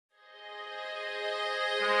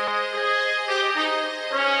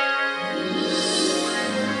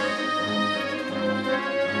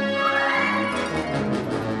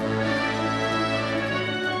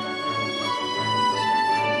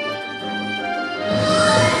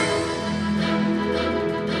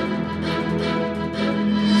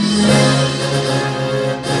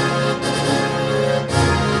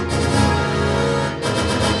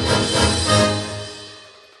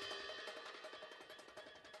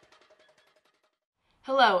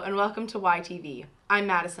Hello and welcome to YTV. I'm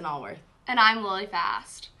Madison Allworth. And I'm Lily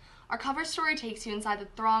Fast. Our cover story takes you inside the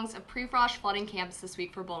throngs of pre-frost flooding campus this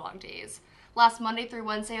week for Bulldog Days. Last Monday through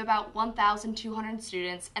Wednesday, about 1,200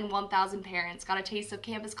 students and 1,000 parents got a taste of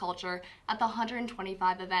campus culture at the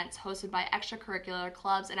 125 events hosted by extracurricular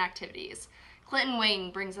clubs and activities. Clinton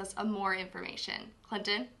Wayne brings us more information.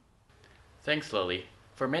 Clinton? Thanks, Lily.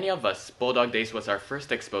 For many of us, Bulldog Days was our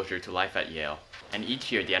first exposure to life at Yale, and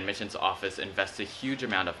each year the admissions office invests a huge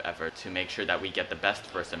amount of effort to make sure that we get the best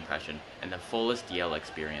first impression and the fullest Yale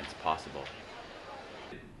experience possible.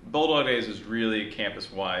 Bulldog Days is really a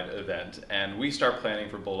campus-wide event, and we start planning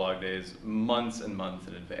for Bulldog Days months and months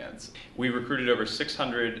in advance. We recruited over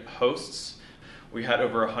 600 hosts. We had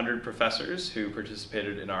over 100 professors who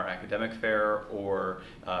participated in our academic fair or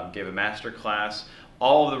gave a master class.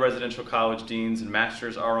 All of the residential college deans and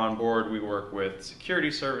masters are on board. We work with security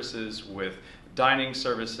services, with dining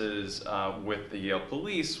services, with the Yale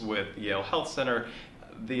Police, with the Yale Health Center.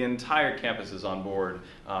 The entire campus is on board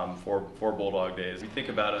for Bulldog Days. We think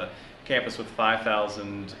about a campus with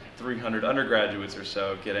 5,300 undergraduates or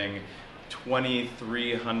so getting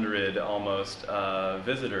 2,300 almost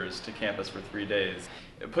visitors to campus for 3 days.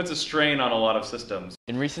 It puts a strain on a lot of systems.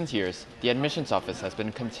 In recent years, the admissions office has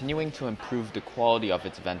been continuing to improve the quality of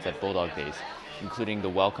its events at Bulldog Days, including the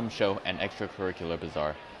Welcome Show and Extracurricular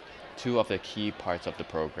Bazaar, two of the key parts of the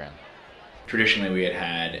program. Traditionally, we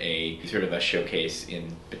had a sort of a showcase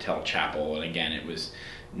in Battelle Chapel, and again, it was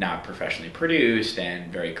not professionally produced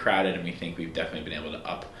and very crowded, and we think we've definitely been able to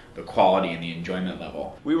up the quality and the enjoyment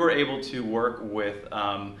level. We were able to work with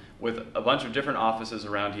a bunch of different offices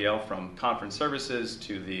around Yale, from conference services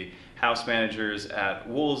to the house managers at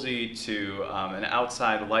Woolsey to an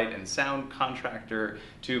outside light and sound contractor,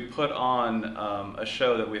 to put on a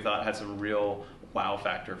show that we thought had some real wow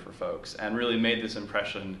factor for folks and really made this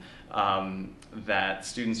impression that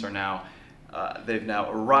students are now they've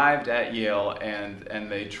now arrived at Yale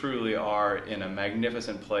and they truly are in a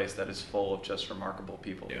magnificent place that is full of just remarkable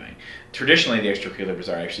people. Traditionally, the Extracurricular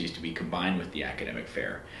Bazaar actually used to be combined with the academic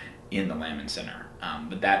fair in the Lamon Center,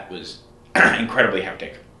 but that was incredibly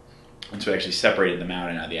hectic. And so we actually separated them out,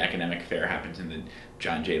 and now the academic fair happens in the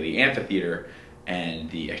John J. Lee Amphitheater, and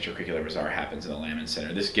the Extracurricular Bazaar happens in the Lamon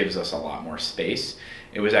Center. This gives us a lot more space.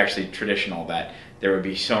 It was actually traditional that there would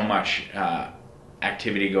be so much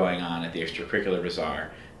activity going on at the Extracurricular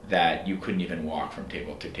Bazaar that you couldn't even walk from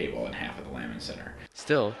table to table in half of the Lamon Center.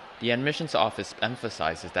 Still, the admissions office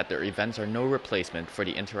emphasizes that their events are no replacement for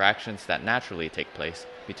the interactions that naturally take place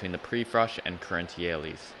between the pre-frosh and current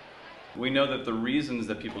Yalees. We know that the reasons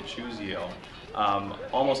that people choose Yale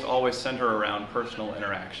almost always center around personal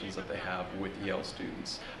interactions that they have with Yale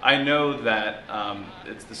students. I know that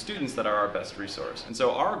it's the students that are our best resource, and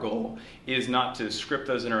so our goal is not to script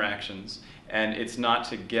those interactions, and it's not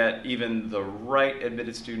to get even the right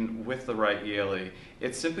admitted student with the right Yalee.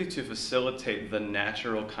 It's simply to facilitate the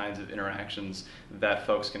natural kinds of interactions that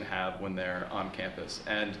folks can have when they're on campus.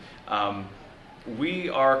 And we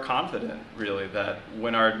are confident, really, that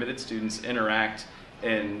when our admitted students interact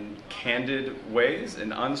in candid ways, in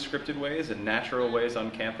unscripted ways, in natural ways on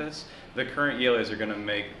campus, the current Yalees are going to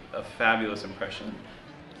make a fabulous impression.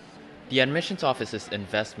 The admissions office's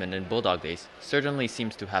investment in Bulldog Days certainly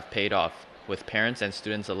seems to have paid off, with parents and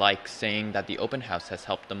students alike saying that the open house has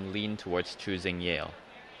helped them lean towards choosing Yale.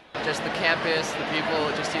 Just the campus, the people,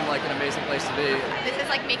 it just seemed like an amazing place to be. This is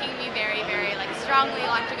making me very, very strongly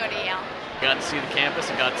want to go to Yale. Got to see the campus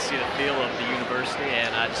and got to see the feel of the university,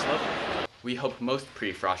 and I just love it. We hope most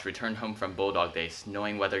pre-frosh return home from Bulldog Days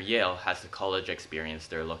knowing whether Yale has the college experience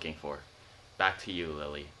they're looking for. Back to you,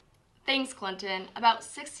 Lily. Thanks, Clinton. About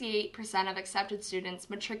 68% of accepted students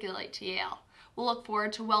matriculate to Yale. We'll look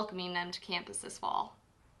forward to welcoming them to campus this fall.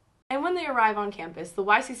 And when they arrive on campus, the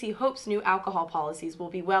YCC hopes new alcohol policies will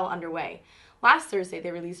be well underway. Last Thursday,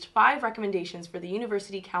 they released 5 recommendations for the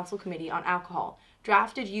University Council Committee on Alcohol,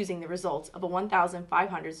 drafted using the results of a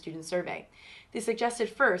 1,500 student survey. They suggested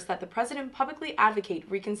first that the president publicly advocate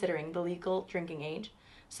reconsidering the legal drinking age.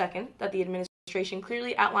 Second, that the administration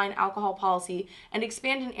clearly outline alcohol policy and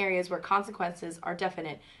expand in areas where consequences are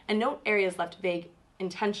definite and note areas left vague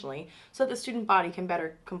intentionally so that the student body can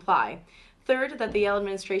better comply. Third, that the Yale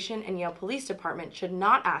administration and Yale Police Department should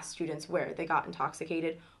not ask students where they got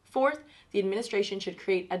intoxicated. Fourth, the administration should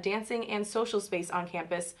create a dancing and social space on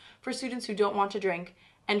campus for students who don't want to drink.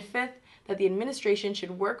 And fifth, that the administration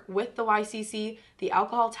should work with the YCC, the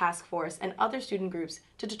Alcohol Task Force, and other student groups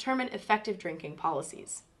to determine effective drinking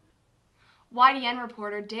policies. YDN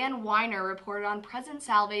reporter Dan Weiner reported on President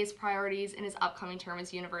Salve's priorities in his upcoming term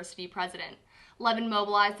as university president. Levin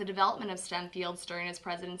mobilized the development of STEM fields during his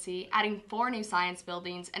presidency, adding 4 new science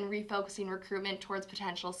buildings and refocusing recruitment towards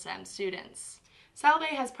potential STEM students. Salve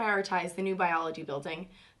has prioritized the new biology building.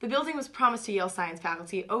 The building was promised to Yale science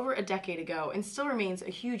faculty over a decade ago and still remains a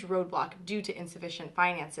huge roadblock due to insufficient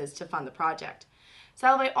finances to fund the project.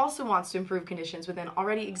 Salve also wants to improve conditions within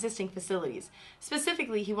already existing facilities.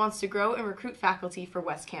 Specifically, he wants to grow and recruit faculty for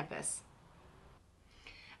West Campus.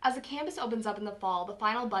 As the campus opens up in the fall, the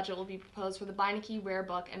final budget will be proposed for the Beinecke Rare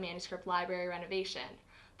Book and Manuscript Library renovation.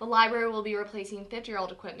 The library will be replacing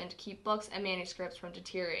 50-year-old equipment to keep books and manuscripts from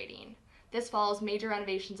deteriorating. This follows major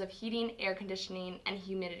renovations of heating, air conditioning, and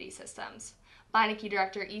humidity systems. Beinecke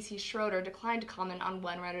Director E.C. Schroeder declined to comment on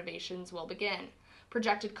when renovations will begin.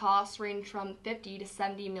 Projected costs range from $50 to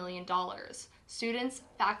 $70 million. Students,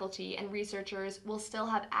 faculty, and researchers will still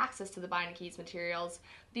have access to the Beinecke's materials.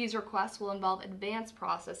 These requests will involve advanced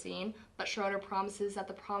processing, but Schroeder promises that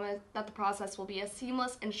the process will be as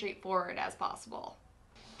seamless and straightforward as possible.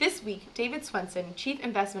 This week, David Swenson, Chief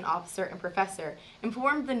Investment Officer and Professor,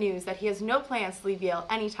 informed the news that he has no plans to leave Yale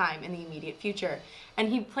anytime in the immediate future, and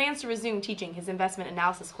he plans to resume teaching his investment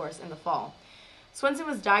analysis course in the fall. Swenson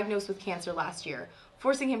was diagnosed with cancer last year,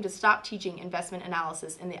 forcing him to stop teaching investment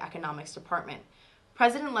analysis in the economics department.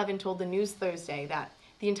 President Levin told the News Thursday that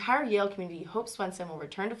the entire Yale community hopes Swenson will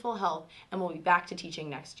return to full health and will be back to teaching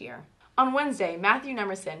next year. On Wednesday, Matthew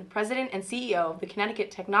Nemerson, President and CEO of the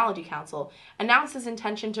Connecticut Technology Council, announced his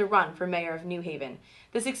intention to run for mayor of New Haven.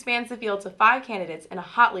 This expands the field to 5 candidates in a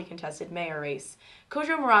hotly contested mayor race.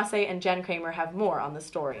 Kojo Murase and Jen Kramer have more on the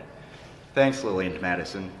story. Thanks, Lily and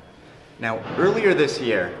Madison. Now, earlier this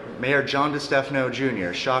year, Mayor John DeStefano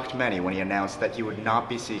Jr. shocked many when he announced that he would not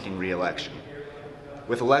be seeking re-election.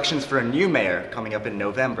 With elections for a new mayor coming up in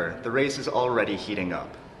November, the race is already heating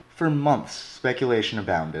up. For months, speculation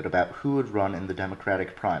abounded about who would run in the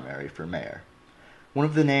Democratic primary for mayor. One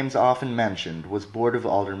of the names often mentioned was Board of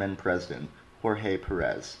Aldermen President Jorge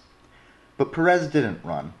Perez. But Perez didn't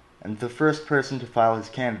run, and the first person to file his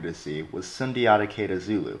candidacy was Sundiata Keita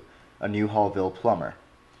Zulu, a New Hallville plumber.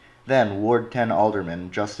 Then, Ward 10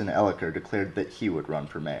 Alderman Justin Elliker declared that he would run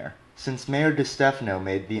for mayor. Since Mayor DeStefano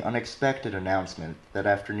made the unexpected announcement that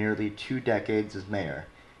after nearly 2 decades as mayor,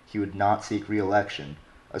 he would not seek re-election,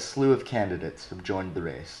 a slew of candidates have joined the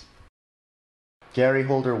race. Gary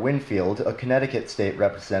Holder Winfield, a Connecticut state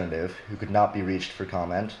representative who could not be reached for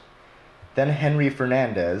comment. Then Henry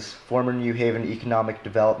Fernandez, former New Haven Economic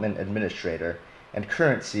Development Administrator and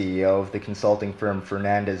current CEO of the consulting firm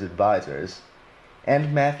Fernandez Advisors.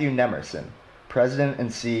 And Matthew Nemerson, President and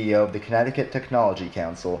CEO of the Connecticut Technology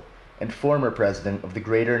Council and former President of the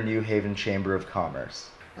Greater New Haven Chamber of Commerce.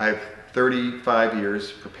 I have 35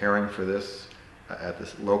 years preparing for this at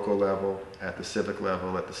this local level, at the civic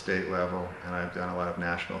level, at the state level, and I've done a lot of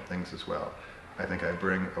national things as well. I think I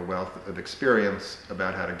bring a wealth of experience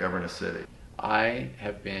about how to govern a city. I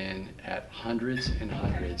have been at hundreds and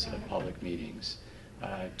hundreds of public meetings,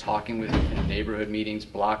 talking with neighborhood meetings,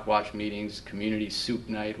 block watch meetings, community soup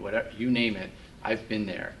night, whatever, you name it, I've been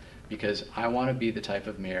there because I want to be the type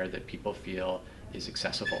of mayor that people feel is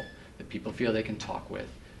accessible, that people feel they can talk with.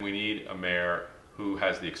 We need a mayor who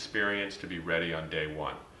has the experience to be ready on day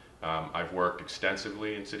one. I've worked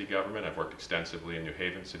extensively in city government. I've worked extensively in New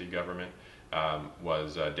Haven city government.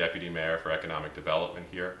 Was deputy mayor for economic development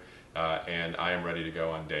here. And I am ready to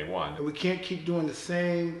go on day one. We can't keep doing the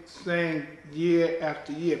same year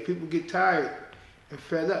after year. People get tired and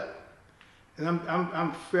fed up. And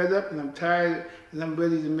I'm fed up and I'm tired and I'm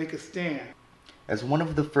ready to make a stand. As one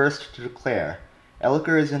of the first to declare,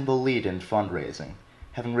 Elliker is in the lead in fundraising,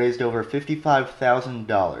 having raised over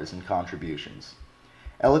 $55,000 in contributions.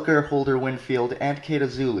 Elliker, Holder Winfield, and Keita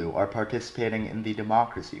Zulu are participating in the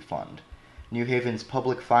Democracy Fund, New Haven's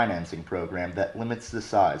public financing program that limits the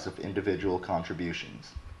size of individual contributions.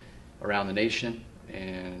 Around the nation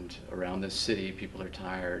and around this city, people are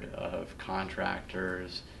tired of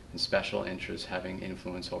contractors and special interests having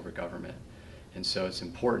influence over government. And so it's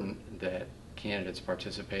important that candidates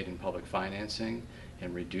participate in public financing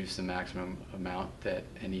and reduce the maximum amount that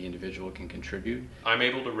any individual can contribute. I'm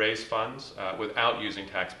able to raise funds without using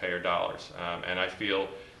taxpayer dollars, and I feel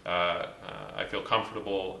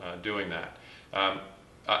comfortable doing that.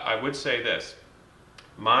 I would say this,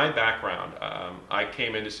 My background, I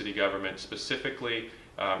came into city government specifically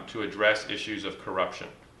to address issues of corruption.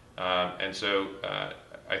 And so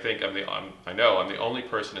I think I know I'm the only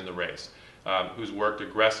person in the race who's worked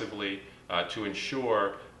aggressively to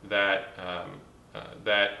ensure that,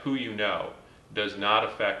 that who you know does not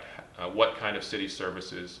affect what kind of city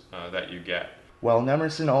services that you get. While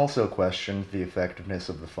Nemerson also questioned the effectiveness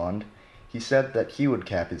of the fund, he said that he would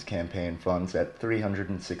cap his campaign funds at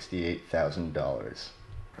 $368,000.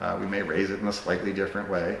 We may raise it in a slightly different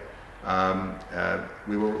way.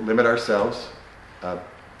 We will limit ourselves,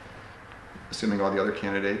 assuming all the other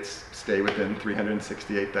candidates stay within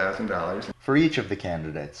 $368,000. For each of the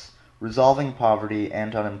candidates, resolving poverty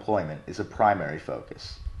and unemployment is a primary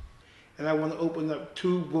focus. And I want to open up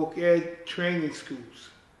 2 voc ed training schools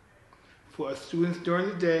for our students during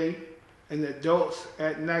the day and adults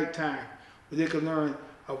at nighttime, where they can learn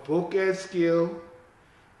a voc ed skill,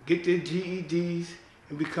 get their GEDs,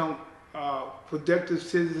 and become productive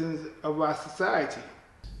citizens of our society.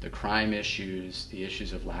 The crime issues, the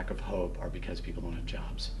issues of lack of hope are because people don't have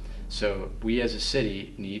jobs. So we as a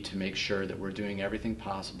city need to make sure that we're doing everything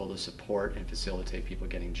possible to support and facilitate people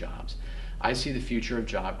getting jobs. I see the future of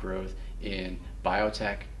job growth in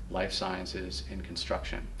biotech, life sciences, and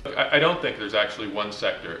construction. I don't think there's actually one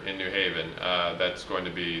sector in New Haven that's going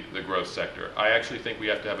to be the growth sector. I actually think we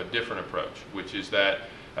have to have a different approach, which is that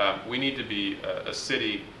we need to be a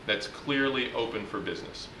city that's clearly open for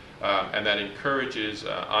business and that encourages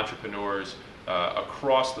entrepreneurs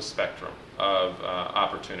across the spectrum of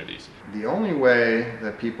opportunities. The only way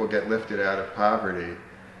that people get lifted out of poverty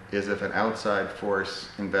is if an outside force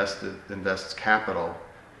invests capital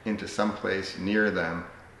into some place near them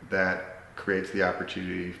that creates the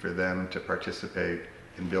opportunity for them to participate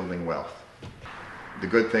in building wealth. The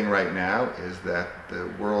good thing right now is that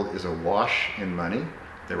the world is awash in money.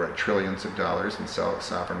 There are trillions of dollars in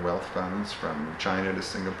sovereign wealth funds from China to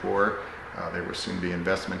Singapore. There will soon be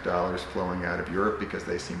investment dollars flowing out of Europe because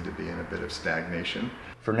they seem to be in a bit of stagnation.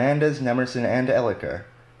 Fernandez, Nemerson, and Elliker,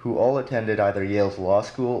 who all attended either Yale's law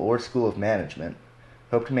school or School of Management,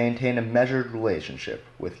 hope to maintain a measured relationship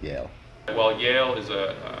with Yale. While Yale is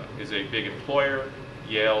a big employer,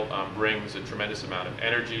 Yale brings a tremendous amount of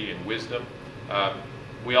energy and wisdom.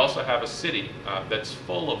 We also have a city that's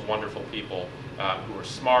full of wonderful people who are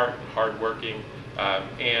smart, hardworking,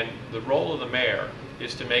 and the role of the mayor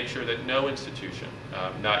is to make sure that no institution,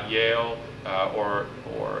 not Yale or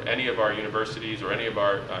any of our universities or any of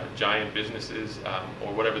our giant businesses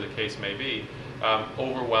or whatever the case may be,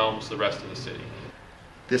 overwhelms the rest of the city.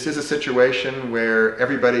 This is a situation where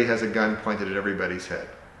everybody has a gun pointed at everybody's head.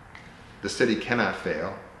 The city cannot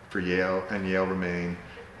fail for Yale, and Yale remain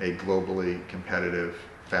a globally competitive,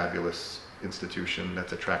 fabulous institution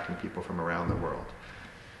that's attracting people from around the world.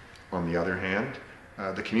 On the other hand,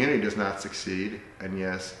 the community does not succeed, and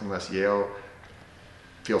yes, unless Yale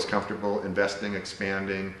feels comfortable investing,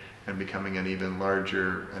 expanding, and becoming an even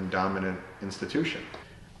larger and dominant institution.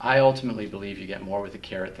 I ultimately believe you get more with a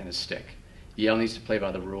carrot than a stick. Yale needs to play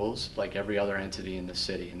by the rules like every other entity in the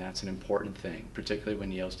city, and that's an important thing, particularly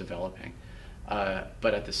when Yale's developing.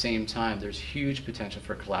 But at the same time, there's huge potential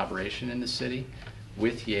for collaboration in the city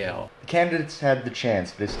with Yale. The candidates had the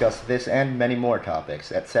chance to discuss this and many more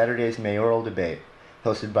topics at Saturday's mayoral debate,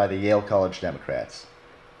 hosted by the Yale College Democrats.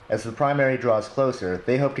 As the primary draws closer,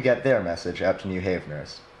 they hope to get their message out to New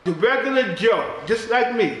Haveners. The regular Joe, just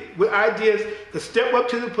like me, with ideas to step up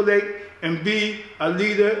to the plate and be a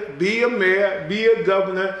leader, be a mayor, be a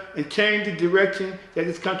governor, and change the direction that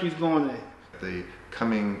this country is going in. The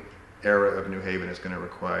coming era of New Haven is going to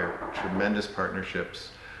require tremendous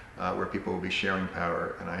partnerships where people will be sharing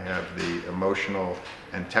power, and I have the emotional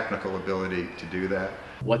and technical ability to do that.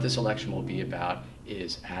 What this election will be about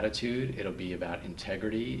is attitude, it'll be about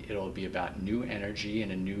integrity, it'll be about new energy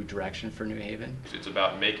and a new direction for New Haven. It's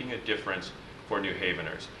about making a difference for New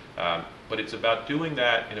Haveners, but it's about doing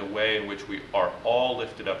that in a way in which we are all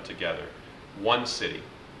lifted up together, one city,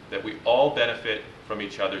 that we all benefit from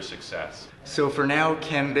each other's success. So for now,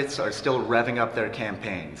 candidates are still revving up their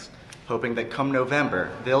campaigns, hoping that come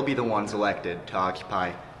November, they'll be the ones elected to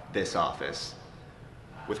occupy this office.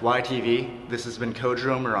 With YTV, this has been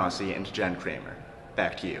Kodro Marassi and Jen Kramer.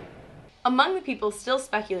 Back to you. Among the people still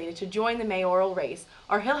speculated to join the mayoral race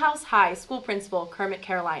are Hill House High school principal Kermit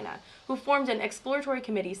Carolina, who formed an exploratory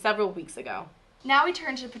committee several weeks ago. Now we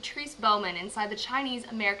turn to Patrice Bowman inside the Chinese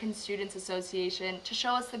American Students Association to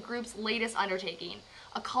show us the group's latest undertaking,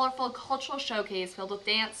 a colorful cultural showcase filled with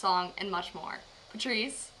dance, song, and much more.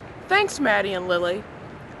 Patrice? Thanks, Maddie and Lily.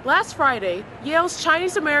 Last Friday, Yale's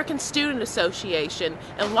Chinese American Student Association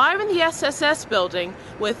enlivened the SSS building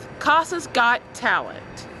with CASA's Got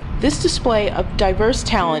Talent. This display of diverse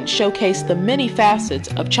talent showcased the many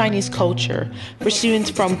facets of Chinese culture for students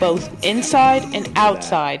from both inside and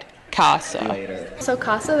outside CASA. So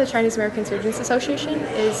CASA, the Chinese American Students Association,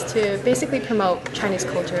 is to basically promote Chinese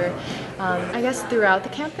culture, I guess, throughout the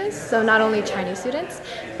campus. So not only Chinese students,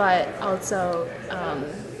 but also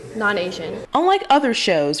non-Asian. Unlike other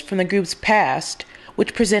shows from the group's past,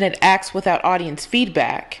 which presented acts without audience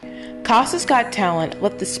feedback, CASA's Got Talent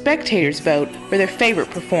let the spectators vote for their favorite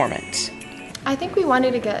performance. I think we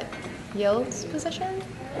wanted to get Yale's position,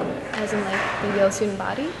 as in like the Yale student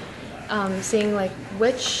body, seeing like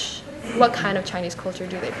what kind of Chinese culture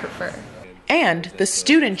do they prefer. And the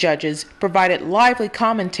student judges provided lively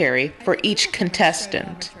commentary for each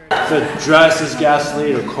contestant. The dresses,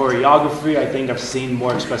 gaslight, or choreography, I think I've seen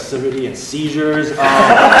more expressivity and seizures.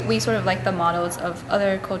 We sort of like the models of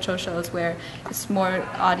other cultural shows where it's more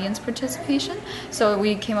audience participation. So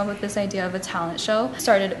we came up with this idea of a talent show.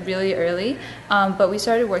 Started really early, but we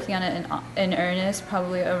started working on it in earnest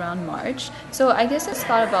probably around March. So I guess it's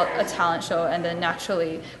thought about a talent show, and then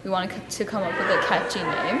naturally we wanted to come up with a catchy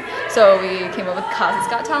name. So we came up with CASA's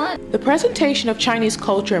Got Talent. The presentation of Chinese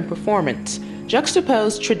culture and performance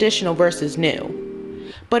juxtaposed traditional versus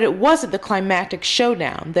new. But it wasn't the climactic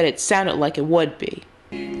showdown that it sounded like it would be.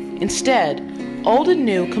 Instead, old and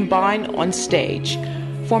new combined on stage,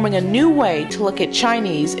 forming a new way to look at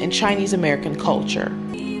Chinese and Chinese American culture.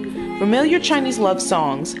 Familiar Chinese love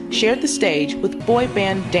songs shared the stage with boy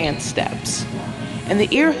band dance steps. And the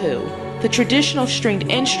erhu, the traditional stringed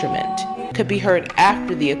instrument, could be heard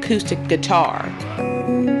after the acoustic guitar.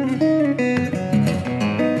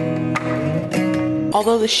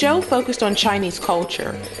 Although the show focused on Chinese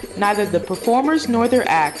culture, neither the performers nor their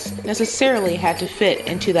acts necessarily had to fit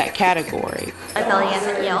into that category. I belly dance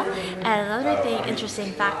at Yale, and another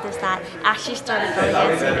interesting fact is that I actually started belly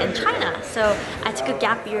dancing in China. So I took a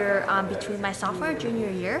gap year between my sophomore and junior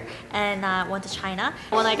year and went to China.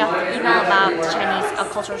 When I got the email about the Chinese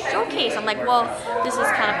cultural showcase, I'm like, well, this is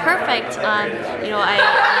kind of perfect.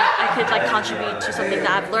 I could contribute to something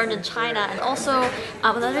that I've learned in China. And also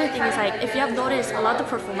another thing is if you have noticed, a lot of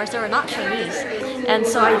the performers there are not Chinese, and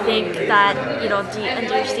so I think that the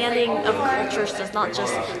understanding of cultures does not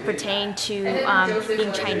just pertain to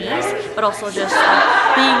being Chinese, but also just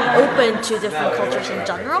being open to different cultures in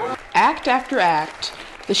general. Act after act,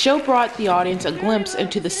 the show brought the audience a glimpse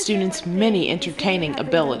into the students' many entertaining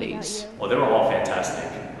abilities. Well, they were all fantastic.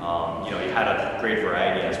 You had a great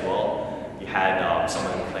variety as well. You had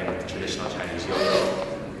someone playing with the traditional Chinese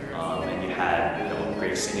yo-yo, and you had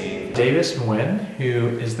great singing. Davis Nguyen,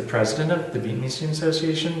 who is the president of the Vietnamese Student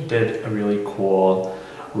Association, did a really cool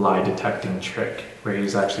lie detecting trick where he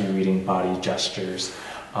was actually reading body gestures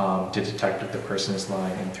to detect if the person is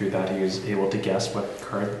lying, and through that he was able to guess what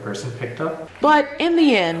card the person picked up. But in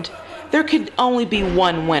the end, there could only be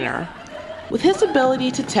one winner. With his ability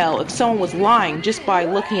to tell if someone was lying just by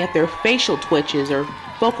looking at their facial twitches or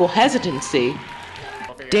vocal hesitancy,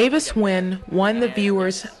 Davis Nguyen won the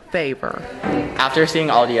viewers' favor. After seeing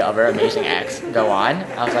all the other amazing acts go on,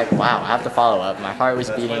 I was like, wow, I have to follow up. My heart was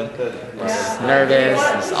beating, I was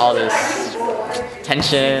nervous, all this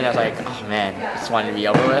tension. I was like, oh man, I just wanted to be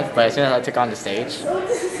over with. But as soon as I took on the stage,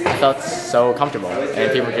 I felt so comfortable.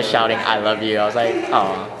 And people were just shouting, I love you. I was like,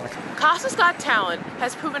 oh. CASA's Got Talent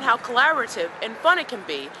has proven how collaborative and fun it can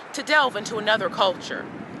be to delve into another culture.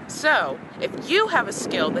 So, if you have a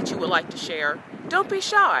skill that you would like to share, don't be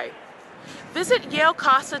shy. Visit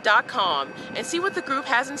YaleCasa.com and see what the group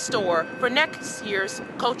has in store for next year's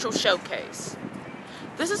cultural showcase.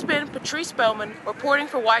 This has been Patrice Bowman reporting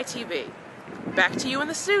for YTV. Back to you in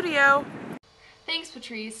the studio. Thanks,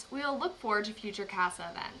 Patrice. We'll look forward to future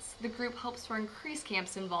CASA events. The group hopes for increased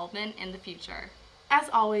campus involvement in the future. As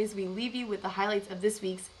always, we leave you with the highlights of this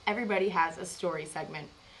week's Everybody Has a Story segment.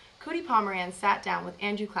 Cody Pomeranz sat down with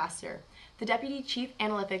Andrew Claster, the Deputy Chief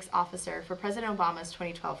Analytics Officer for President Obama's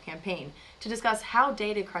 2012 campaign, to discuss how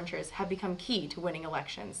data crunchers have become key to winning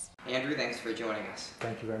elections. Andrew, thanks for joining us.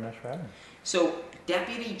 Thank you very much for having me. So,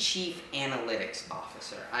 Deputy Chief Analytics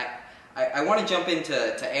Officer. I want to jump into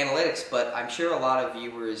analytics, but I'm sure a lot of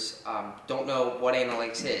viewers don't know what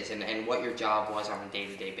analytics is and what your job was on a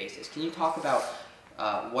day-to-day basis. Can you talk about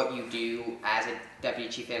what you do as a Deputy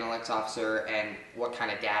Chief Analytics Officer and what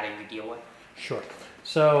kind of data you deal with? Sure.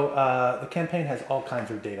 So the campaign has all kinds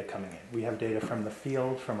of data coming in. We have data from the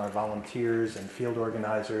field, from our volunteers and field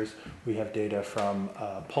organizers. We have data from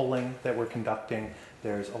polling that we're conducting.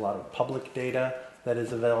 There's a lot of public data that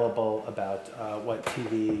is available about what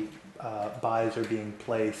TV buys are being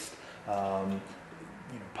placed,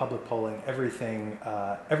 public polling, everything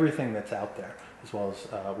that's out there, as well as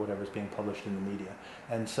whatever's being published in the media.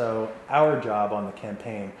 And so our job on the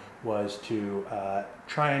campaign was to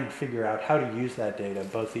try and figure out how to use that data,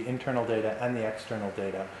 both the internal data and the external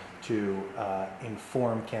data, to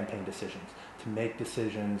inform campaign decisions, to make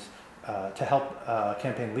decisions, to help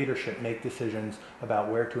campaign leadership make decisions about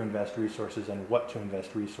where to invest resources and what to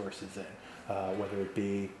invest resources in, whether it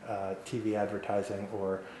be TV advertising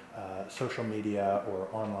or social media or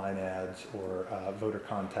online ads or voter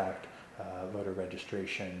contact, voter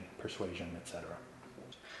registration, persuasion, etc.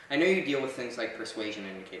 I know you deal with things like persuasion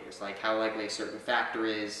indicators, like how likely a certain factor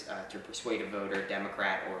is to persuade a voter,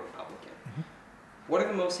 Democrat or Republican. Mm-hmm. What are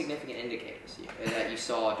the most significant indicators that you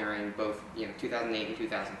saw during both 2008 and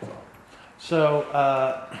 2012? So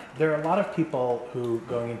there are a lot of people who,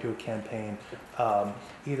 going into a campaign,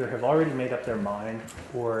 either have already made up their mind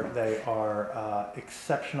or they are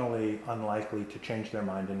exceptionally unlikely to change their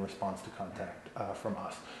mind in response to contact from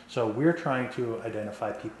us. So we're trying to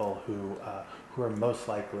identify people who are most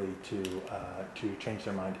likely to change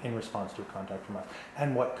their mind in response to a contact from us,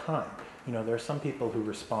 and what kind. There are some people who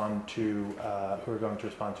respond to, who are going to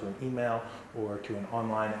respond to an email or to an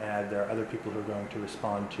online ad. There are other people who are going to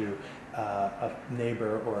respond to a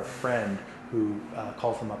neighbor or a friend who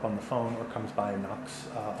calls them up on the phone or comes by and knocks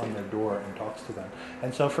on their door and talks to them.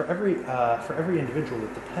 And so for every individual,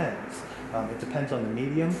 it depends. It depends on the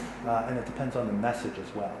medium and it depends on the message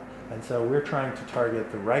as well. And so we're trying to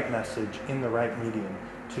target the right message in the right medium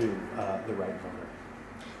to the right voter.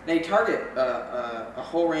 Now you target a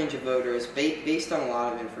whole range of voters based on a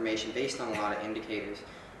lot of information, based on a lot of indicators.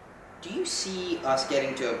 Do you see us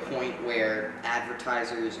getting to a point where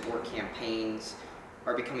advertisers or campaigns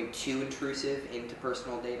are becoming too intrusive into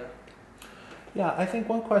personal data? Yeah, I think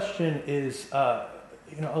one question is, a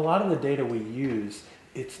lot of the data we use,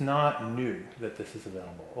 it's not new that this is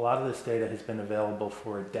available. A lot of this data has been available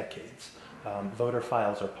for decades. Voter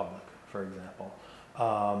files are public, for example.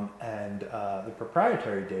 And the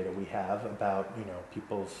proprietary data we have about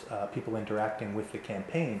people interacting with the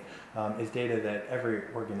campaign is data that every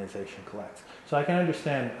organization collects. So I can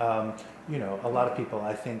understand a lot of people,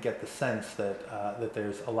 I think, get the sense that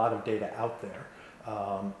there's a lot of data out there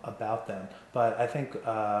about them, but I think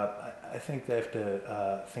they have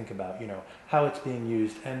to think about how it's being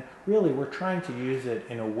used, and really we're trying to use it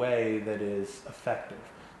in a way that is effective.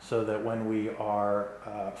 So that when we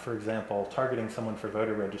are, for example, targeting someone for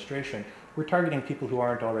voter registration, we're targeting people who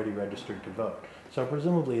aren't already registered to vote. So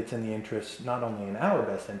presumably it's in the interest, not only in our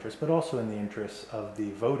best interest, but also in the interests of the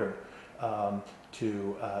voter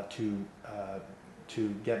to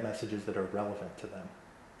get messages that are relevant to them.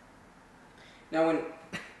 Now,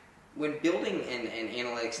 when building an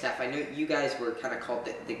analytics staff, I know you guys were kind of called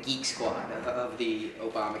the geek squad of the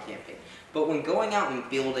Obama campaign. But when going out and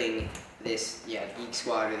building this geek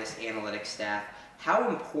squad or this analytics staff, how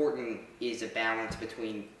important is a balance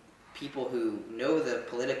between people who know the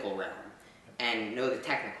political realm and know the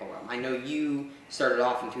technical realm? I know you started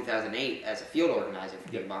off in 2008 as a field organizer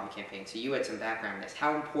for the Obama campaign, so you had some background in this.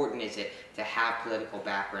 How important is it to have political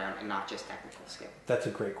background and not just technical skill? That's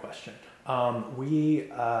a great question. We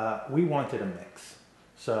wanted a mix.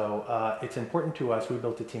 So it's important to us. We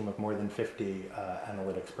built a team of more than 50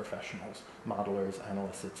 analytics professionals, modelers,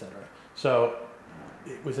 analysts, etc. So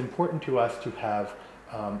it was important to us to have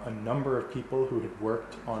a number of people who had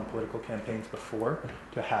worked on political campaigns before,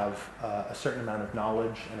 to have a certain amount of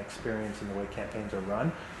knowledge and experience in the way campaigns are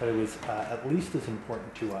run. But it was at least as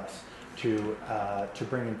important to us to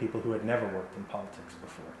bring in people who had never worked in politics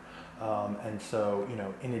before. And so,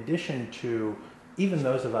 in addition to even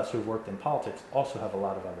those of us who've worked in politics also have a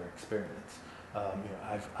lot of other experience.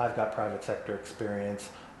 I've got private sector experience.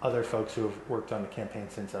 Other folks who have worked on the campaign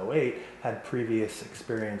since 2008 had previous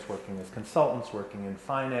experience working as consultants, working in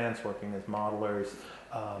finance, working as modelers,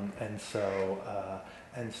 and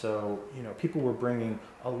so people were bringing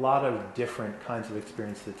a lot of different kinds of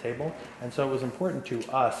experience to the table, and so it was important to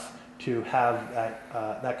us to have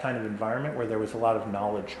that kind of environment where there was a lot of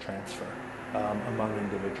knowledge transfer among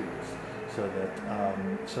individuals. So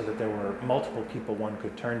that there were multiple people one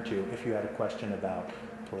could turn to if you had a question about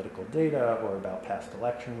political data or about past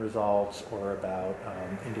election results or about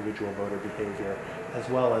individual voter behavior, as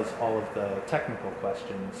well as all of the technical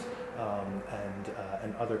questions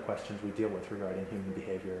and other questions we deal with regarding human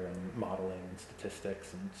behavior and modeling and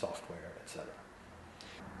statistics and software, etc.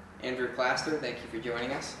 Andrew Plaster, thank you for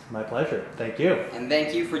joining us. My pleasure. Thank you. And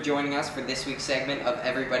thank you for joining us for this week's segment of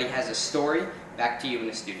Everybody Has a Story. Back to you in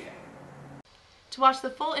the studio. To watch the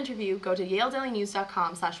full interview, go to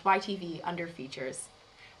YaleDailyNews.com/YTV under Features.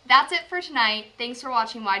 That's it for tonight. Thanks for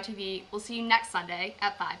watching YTV. We'll see you next Sunday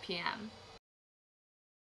at 5 p.m.